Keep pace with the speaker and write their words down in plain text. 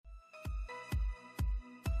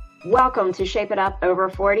Welcome to Shape It Up Over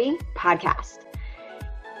 40 podcast.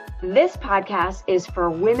 This podcast is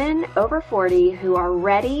for women over 40 who are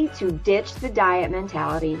ready to ditch the diet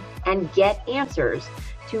mentality and get answers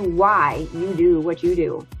to why you do what you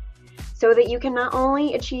do, so that you can not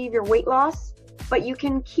only achieve your weight loss, but you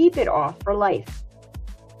can keep it off for life.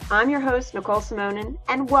 I'm your host, Nicole Simonin,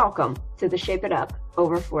 and welcome to the Shape It Up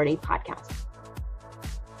Over 40 podcast.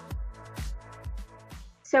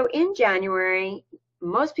 So in January,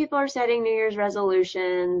 most people are setting New Year's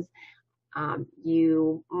resolutions.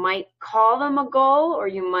 You might call them a goal or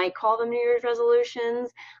you might call them New Year's resolutions.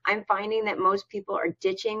 I'm finding that most people are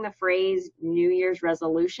ditching the phrase New Year's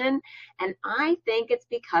resolution, and I think it's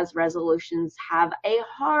because resolutions have a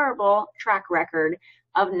horrible track record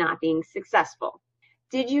of not being successful.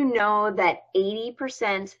 Did you know that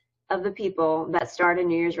 80% of the people that start a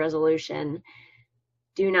New Year's resolution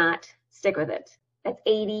do not stick with it? That's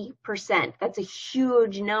 80%. That's a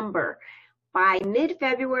huge number. By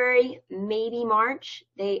mid-February, maybe March,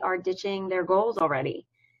 they are ditching their goals already.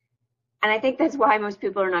 And I think that's why most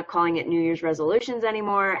people are not calling it New Year's resolutions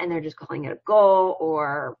anymore, and they're just calling it a goal,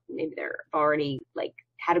 or maybe they're already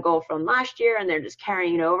had a goal from last year and they're just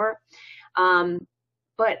carrying it over.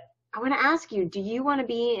 But I want to ask you, do you want to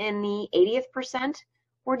be in the 80th percent,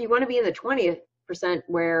 or do you want to be in the 20th percent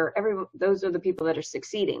where those are the people that are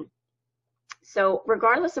succeeding? So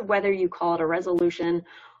regardless of whether you call it a resolution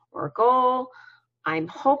or a goal, I'm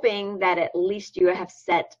hoping that at least you have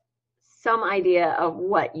set some idea of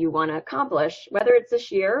what you want to accomplish, whether it's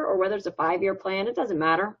this year or whether it's a 5-year plan, it doesn't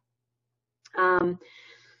matter.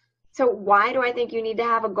 So why do I think you need to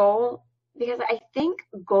have a goal? Because I think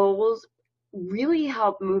goals really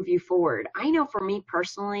help move you forward. I know for me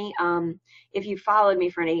personally, if you followed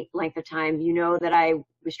me for any length of time, you know that I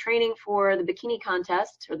was training for the bikini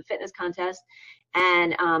contest or the fitness contest,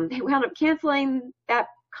 and they wound up canceling that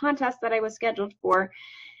contest that I was scheduled for,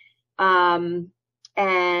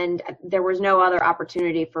 and there was no other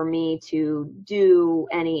opportunity for me to do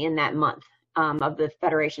any in that month of the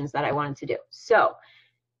federations that I wanted to do. So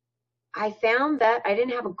I found that I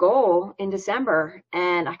didn't have a goal in December,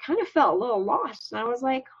 and I kind of felt a little lost. And I was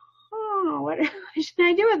like, oh, what should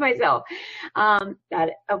I do with myself? That,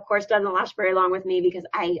 of course, doesn't last very long with me because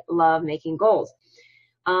I love making goals.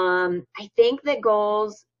 I think that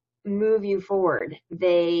goals move you forward.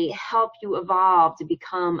 They help you evolve to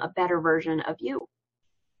become a better version of you.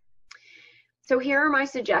 So here are my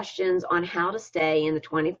suggestions on how to stay in the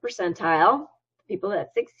 20th percentile, people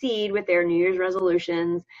that succeed with their New Year's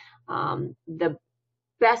resolutions. The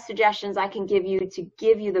best suggestions I can give you to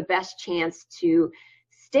give you the best chance to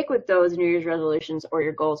stick with those New Year's resolutions or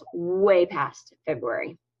your goals way past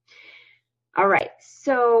February. All right,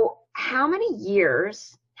 so how many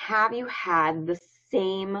years have you had the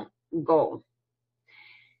same goal?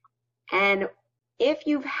 And if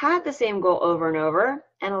you've had the same goal over and over,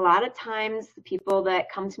 and a lot of times the people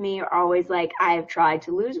that come to me are always like, I have tried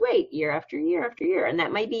to lose weight year after year after year, and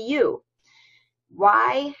that might be you.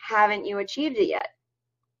 Why haven't you achieved it yet?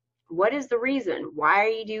 What is the reason?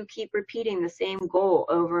 Why do you keep repeating the same goal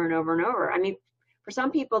over and over and over? I mean, for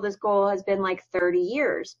some people, this goal has been like 30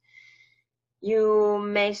 years. You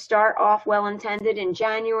may start off well-intended in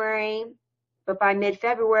January, but by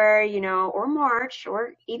mid-February, or March,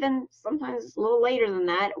 or even sometimes a little later than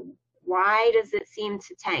that, why does it seem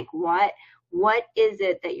to tank? What is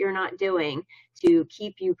it that you're not doing to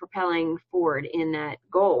keep you propelling forward in that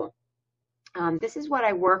goal? This is what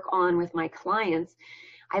I work on with my clients.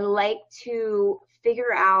 I like to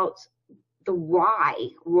figure out the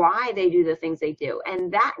why they do the things they do.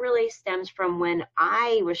 And that really stems from when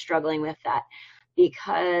I was struggling with that,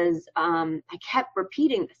 because I kept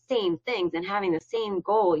repeating the same things and having the same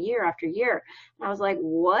goal year after year. And I was like,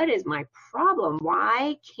 what is my problem?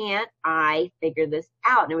 Why can't I figure this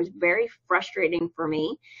out? And it was very frustrating for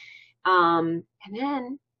me. And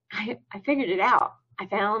then I figured it out. I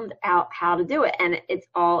found out how to do it, and it's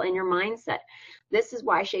all in your mindset. This is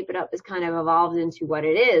why Shape It Up has kind of evolved into what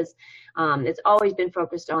it is. It's always been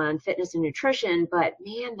focused on fitness and nutrition, but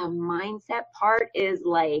man, the mindset part is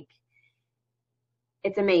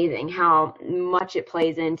it's amazing how much it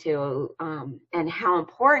plays into and how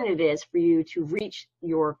important it is for you to reach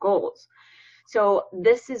your goals. So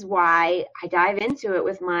this is why I dive into it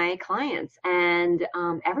with my clients, and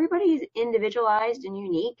everybody's individualized and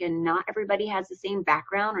unique, and not everybody has the same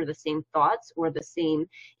background or the same thoughts or the same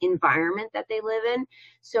environment that they live in.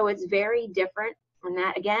 So it's very different, and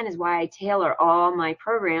that again is why I tailor all my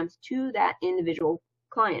programs to that individual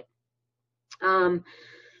client.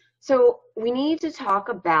 So we need to talk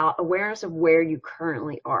about awareness of where you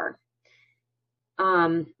currently are.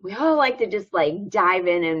 We all like to just like dive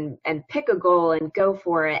in and pick a goal and go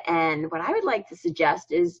for it. And what I would like to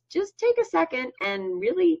suggest is just take a second and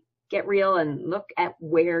really get real and look at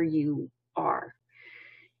where you are.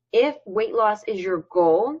 If weight loss is your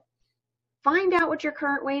goal, find out what your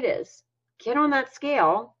current weight is. Get on that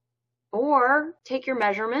scale, or take your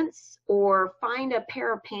measurements, or find a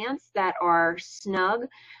pair of pants that are snug.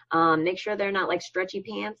 Make sure they're not like stretchy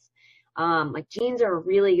pants. Like jeans are a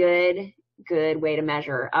really good way to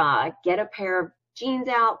measure. Get a pair of jeans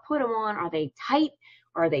out, put them on. Are they tight?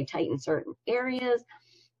 Or are they tight in certain areas?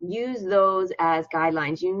 Use those as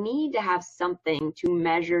guidelines. You need to have something to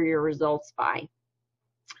measure your results by.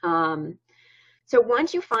 So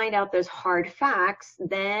once you find out those hard facts,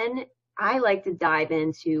 then I like to dive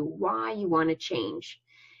into why you want to change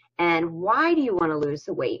and why do you want to lose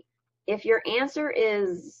the weight. If your answer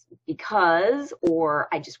is because, or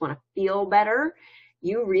I just want to feel better,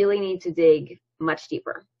 you really need to dig much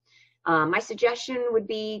deeper. My suggestion would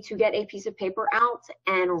be to get a piece of paper out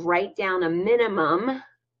and write down a minimum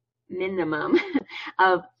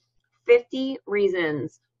of 50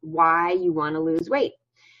 reasons why you want to lose weight.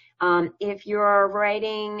 If you're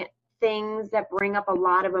writing things that bring up a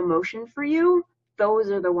lot of emotion for you, those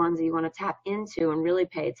are the ones that you want to tap into and really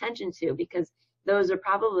pay attention to, because those are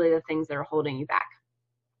probably the things that are holding you back.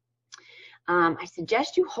 I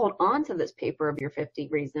suggest you hold on to this paper of your 50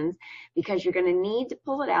 reasons, because you're going to need to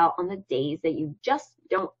pull it out on the days that you just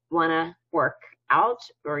don't want to work out,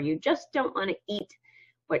 or you just don't want to eat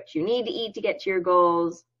what you need to eat to get to your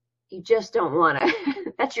goals. You just don't want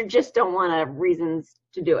to. That's your just don't want to reasons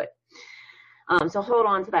to do it. So hold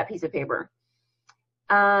on to that piece of paper.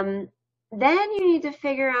 Then you need to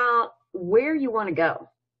figure out where you want to go,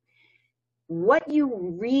 what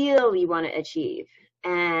you really want to achieve.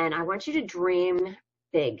 And I want you to dream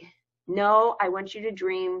big. No, I want you to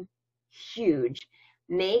dream huge.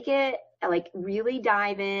 Make it like really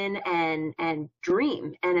dive in and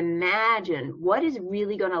dream and imagine what is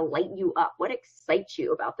really going to light you up, what excites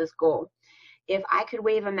you about this goal. If I could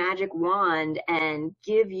wave a magic wand and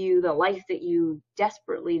give you the life that you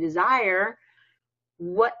desperately desire,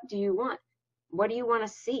 what do you want? What do you want to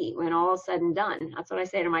see when all is said and done? That's what I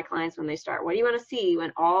say to my clients when they start. What do you want to see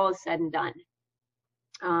when all is said and done?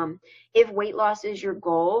 If weight loss is your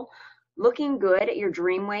goal, looking good at your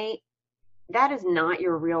dream weight, that is not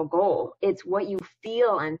your real goal. It's what you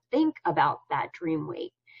feel and think about that dream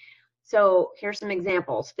weight. So here's some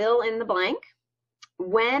examples. Fill in the blank.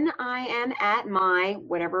 When I am at my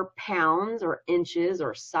whatever pounds or inches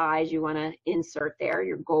or size you want to insert there,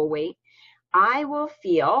 your goal weight, I will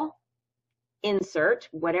feel, insert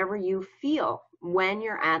whatever you feel when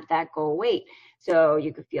you're at that goal weight. So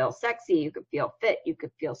you could feel sexy, you could feel fit, you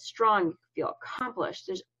could feel strong, you could feel accomplished.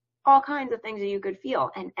 There's all kinds of things that you could feel,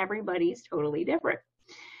 and everybody's totally different.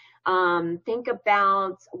 Think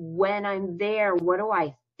about when I'm there, what do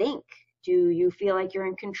I think? Do you feel like you're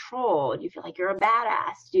in control? Do you feel like you're a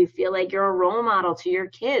badass? Do you feel like you're a role model to your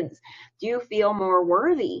kids? Do you feel more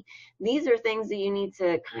worthy? These are things that you need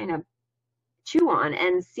to kind of chew on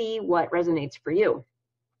and see what resonates for you.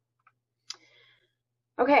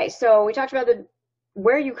 Okay, so we talked about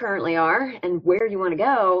where you currently are and where you want to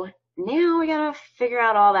go. Now we gotta figure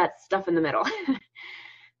out all that stuff in the middle.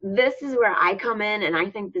 This is where I come in, and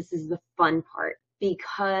I think this is the fun part,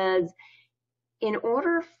 because in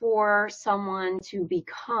order for someone to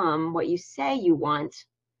become what you say you want,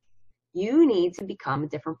 you need to become a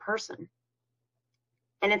different person.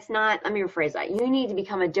 And it's not, let me rephrase that. You need to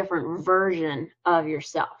become a different version of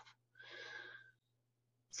yourself.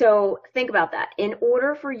 So think about that. In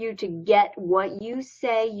order for you to get what you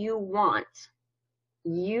say you want,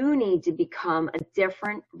 you need to become a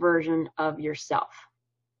different version of yourself.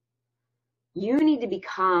 You need to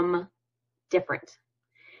become different.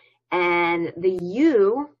 And the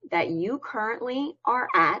you that you currently are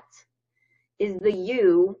at is the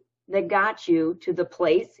you that got you to the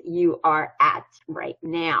place you are at right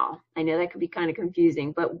now. I know that could be kind of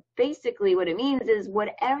confusing, but basically what it means is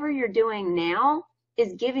whatever you're doing now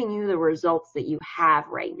is giving you the results that you have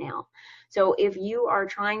right now. So if you are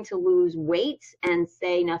trying to lose weight and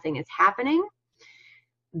say nothing is happening,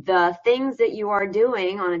 the things that you are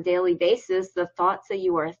doing on a daily basis, the thoughts that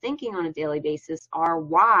you are thinking on a daily basis are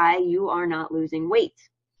why you are not losing weight.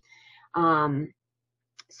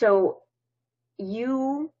 So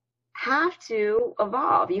you have to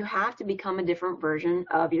evolve. You have to become a different version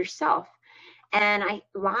of yourself. And a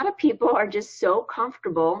lot of people are just so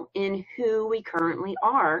comfortable in who we currently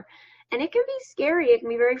are. And it can be scary. It can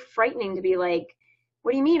be very frightening to be like,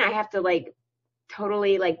 what do you mean I have to like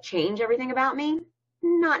totally like change everything about me?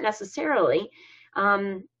 Not necessarily.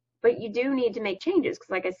 But you do need to make changes,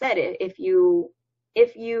 because like I said, if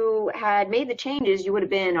you had made the changes, you would have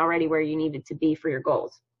been already where you needed to be for your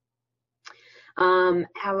goals. A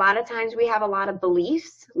lot of times we have a lot of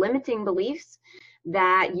beliefs, limiting beliefs,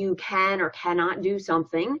 that you can or cannot do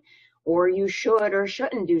something, or you should or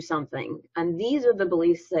shouldn't do something. And these are the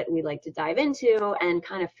beliefs that we like to dive into and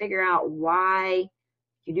kind of figure out why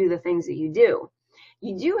you do the things that you do.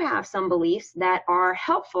 You do have some beliefs that are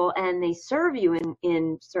helpful and they serve you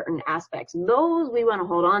in certain aspects. Those we want to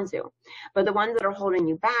hold on to. But the ones that are holding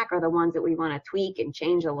you back are the ones that we want to tweak and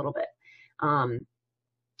change a little bit.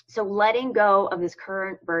 So letting go of this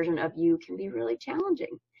current version of you can be really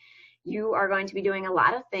challenging. You are going to be doing a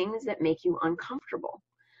lot of things that make you uncomfortable.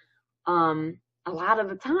 A lot of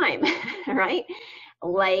the time, right?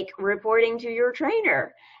 Like reporting to your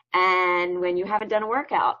trainer and when you haven't done a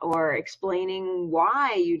workout, or explaining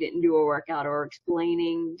why you didn't do a workout, or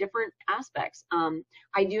explaining different aspects.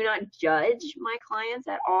 I do not judge my clients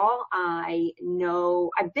at all. I know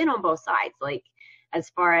I've been on both sides, like as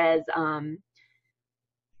far as,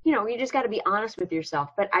 you just got to be honest with yourself,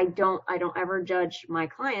 but I don't ever judge my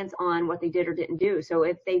clients on what they did or didn't do. So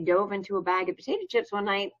if they dove into a bag of potato chips one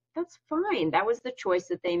night, that's fine. That was the choice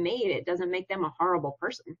that they made. It doesn't make them a horrible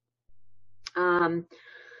person.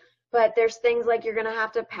 But there's things like you're going to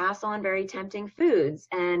have to pass on very tempting foods.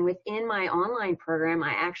 And within my online program,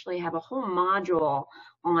 I actually have a whole module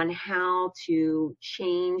on how to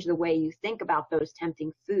change the way you think about those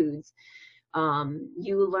tempting foods.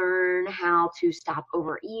 You learn how to stop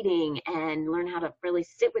overeating and learn how to really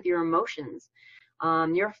sit with your emotions.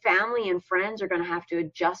 Your family and friends are going to have to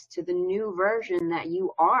adjust to the new version that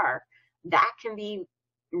you are. That can be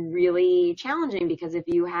really challenging, because if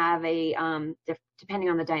you have a, depending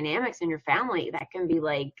on the dynamics in your family, that can be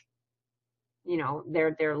like,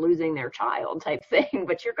 they're losing their child type thing,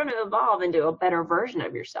 but you're going to evolve into a better version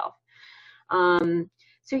of yourself.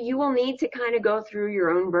 So you will need to kind of go through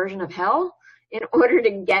your own version of hell in order to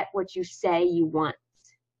get what you say you want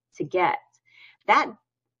to get.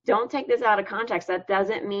 Don't take this out of context. That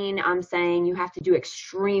doesn't mean I'm saying you have to do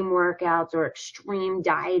extreme workouts or extreme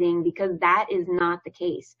dieting, because that is not the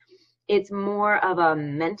case. It's more of a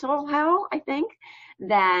mental hell, I think,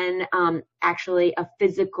 than actually a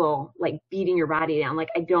physical, like beating your body down. Like,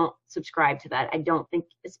 I don't subscribe to that. I don't think,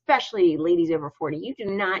 especially ladies over 40, you do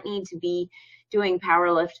not need to be doing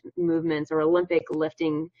power lift movements or Olympic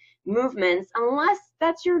lifting movements unless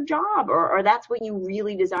that's your job or that's what you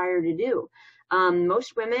really desire to do.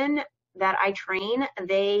 Most women that I train,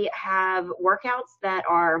 they have workouts that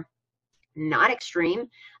are not extreme.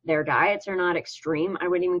 Their diets are not extreme. I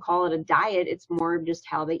wouldn't even call it a diet. It's more just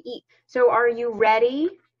how they eat. So are you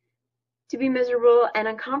ready to be miserable and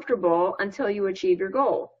uncomfortable until you achieve your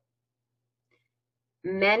goal?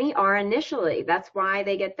 Many are initially. That's why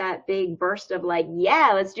they get that big burst of like,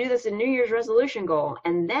 yeah, let's do this, a New Year's resolution goal.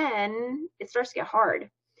 And then it starts to get hard.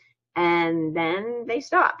 And then they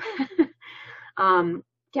stop.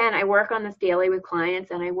 Again, I work on this daily with clients,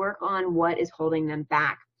 and I work on what is holding them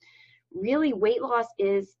back. Really, weight loss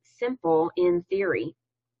is simple in theory.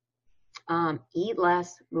 Eat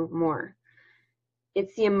less, move more.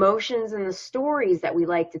 It's the emotions and the stories that we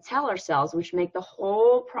like to tell ourselves which make the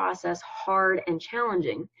whole process hard and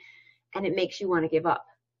challenging, and it makes you want to give up.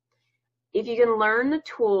 If you can learn the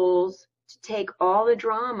tools to take all the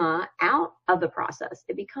drama out of the process,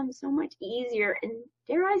 it becomes so much easier and,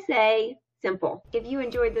 dare I say, simple. If you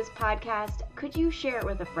enjoyed this podcast, could you share it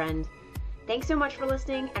with a friend? Thanks so much for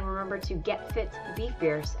listening, and remember to get fit, be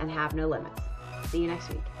fierce, and have no limits. See you next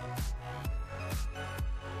week.